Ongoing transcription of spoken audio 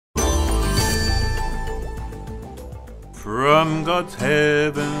From God's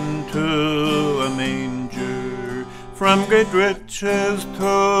heaven to a manger, from great riches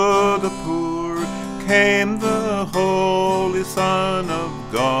to the poor, came the Holy Son of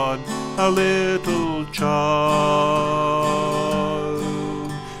God, a little child.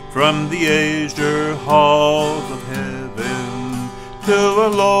 From the azure halls of heaven to a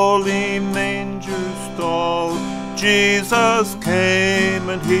lowly manger stall, Jesus came,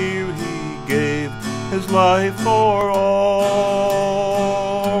 and here he gave his life for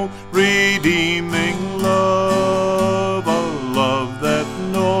all, redeeming love, a love that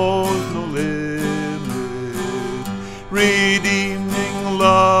knows no limit, redeeming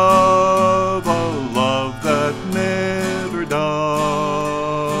love, a love that never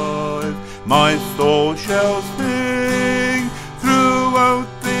dies. My soul shall sing throughout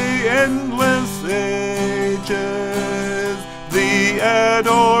the endless ages the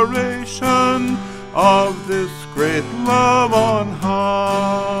adoration of this great love on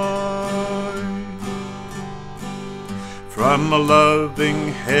high. From a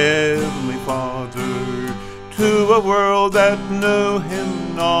loving heavenly Father to a world that knew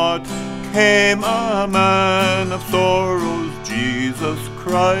him not, came a man of sorrows, Jesus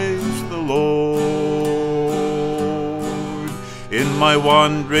Christ the Lord. In my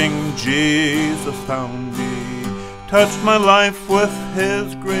wandering Jesus found me, touched my life with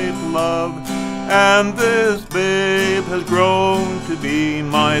his great love, and this babe has grown to be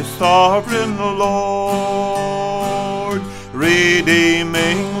my sovereign Lord,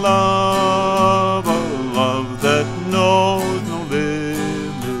 redeeming love, a love that knows no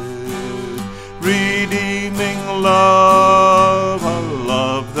limit, redeeming love, a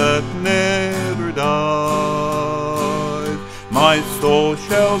love that never dies. My soul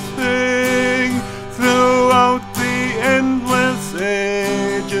shall sing throughout the endless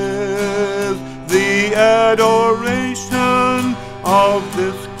ages the adoration of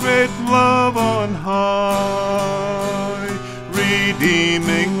this great love on high,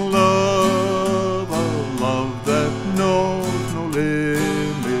 redeeming love, a love that knows no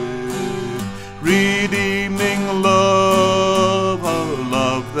limit, redeeming love, a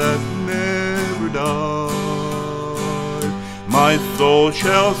love that never dies. My soul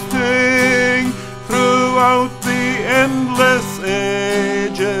shall sing throughout the endless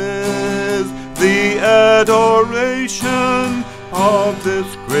ages the adoration of this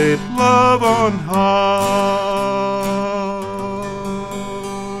great love on high.